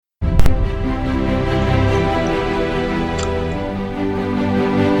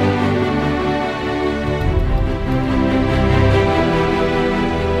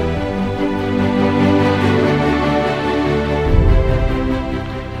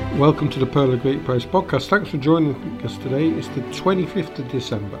Welcome to the Pearl of Great Price podcast. Thanks for joining us today. It's the 25th of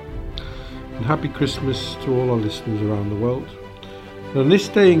December. And happy Christmas to all our listeners around the world. And on this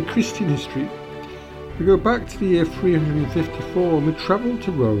day in Christian history, we go back to the year 354 and we travel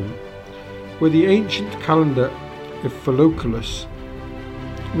to Rome, where the ancient calendar of Philocalus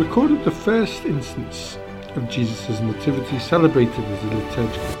recorded the first instance of Jesus' nativity celebrated as a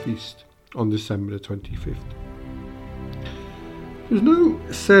liturgical feast on December the 25th. There's no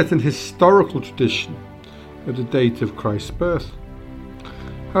certain historical tradition of the date of Christ's birth.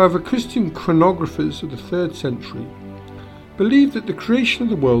 However, Christian chronographers of the 3rd century believed that the creation of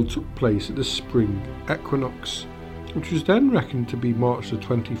the world took place at the spring equinox, which was then reckoned to be March the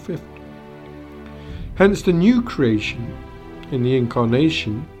 25th. Hence the new creation in the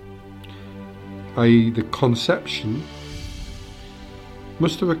incarnation, i.e. the conception,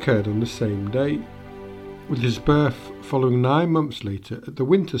 must have occurred on the same day, with his birth following 9 months later at the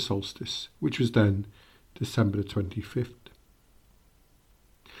winter solstice, which was then December the 25th.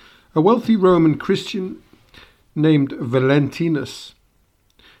 A wealthy Roman Christian named Valentinus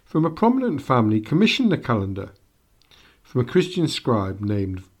from a prominent family commissioned a calendar from a Christian scribe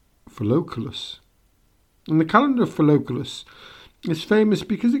named Philocalus. And the calendar of Philocalus is famous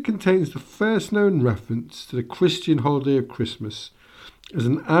because it contains the first known reference to the Christian holiday of Christmas as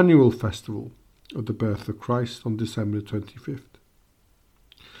an annual festival of the birth of Christ on December 25th.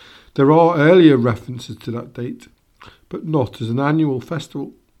 There are earlier references to that date, but not as an annual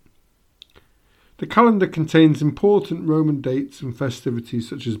festival. The calendar contains important Roman dates and festivities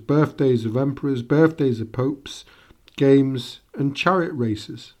such as birthdays of emperors, birthdays of popes, games and chariot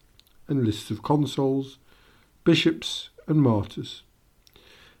races, and lists of consuls, bishops and martyrs,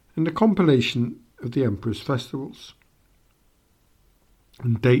 and a compilation of the emperor's festivals,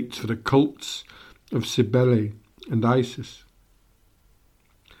 and dates for the cults of Cybele and Isis.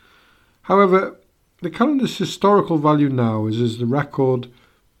 However, the calendar's historical value now is as the record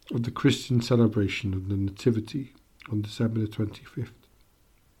of the Christian celebration of the Nativity on December the 25th.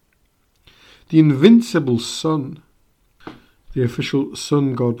 The invincible sun, the official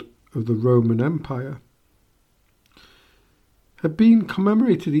sun god of the Roman Empire, had been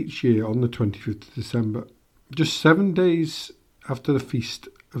commemorated each year on the 25th of December, just 7 days after the feast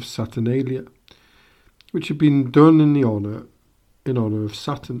of Saturnalia, which had been done in honour of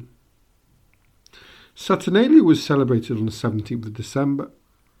Saturn. Saturnalia was celebrated on the 17th of December,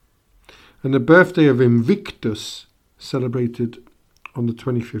 and the birthday of Invictus celebrated on the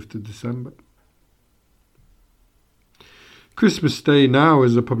 25th of December. Christmas Day now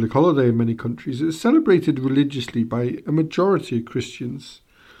is a public holiday in many countries. It is celebrated religiously by a majority of Christians,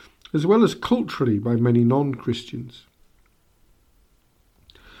 as well as culturally by many non-Christians.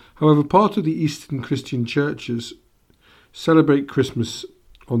 However, part of the Eastern Christian churches celebrate Christmas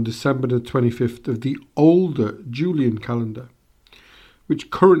on December the 25th of the older Julian calendar,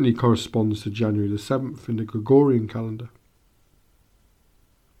 which currently corresponds to January the 7th in the Gregorian calendar.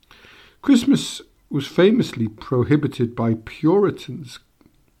 Christmas was famously prohibited by Puritans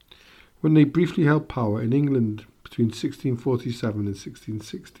when they briefly held power in England between 1647 and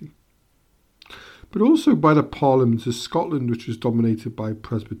 1660. But also by the Parliament of Scotland, which was dominated by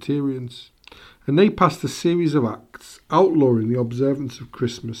Presbyterians, and they passed a series of acts outlawing the observance of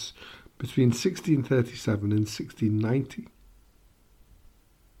Christmas between 1637 and 1690.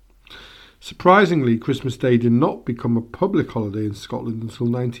 Surprisingly, Christmas Day did not become a public holiday in Scotland until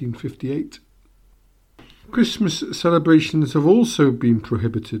 1958. Christmas celebrations have also been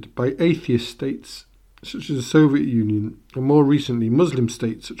prohibited by atheist states such as the Soviet Union, and more recently Muslim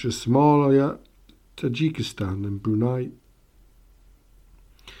states such as Somalia, Tajikistan and Brunei.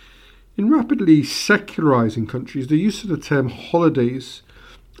 In rapidly secularizing countries, the use of the term holidays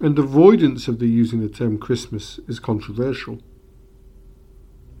and avoidance of the using the term Christmas is controversial.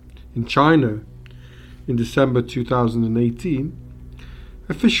 In China, in December 2018,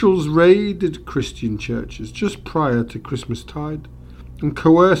 officials raided Christian churches just prior to Christmastide and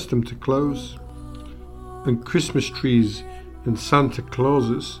coerced them to close, and Christmas trees and Santa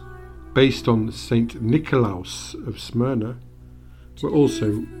Clauses based on Saint Nicolaus of Smyrna were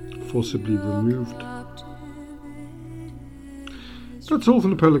also forcibly removed. That's all from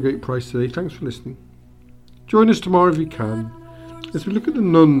the Pearl of Great Price today. Thanks for listening. Join us tomorrow if you can, as we look at the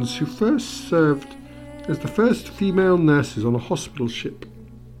nuns who first served as the first female nurses on a hospital ship.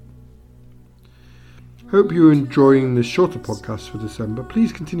 Hope you're enjoying this shorter podcast for December.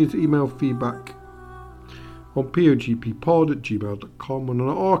 Please continue to email feedback on pogppod@gmail.com, and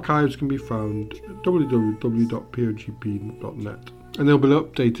our archives can be found at www.pogp.net, and they'll be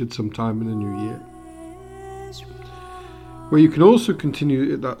updated sometime in the new year. where you can also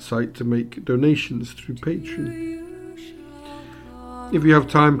continue at that site to make donations through Patreon. If you have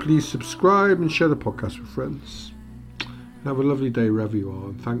time, please subscribe and share the podcast with friends. Have a lovely day wherever you are,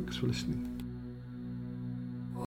 and thanks for listening.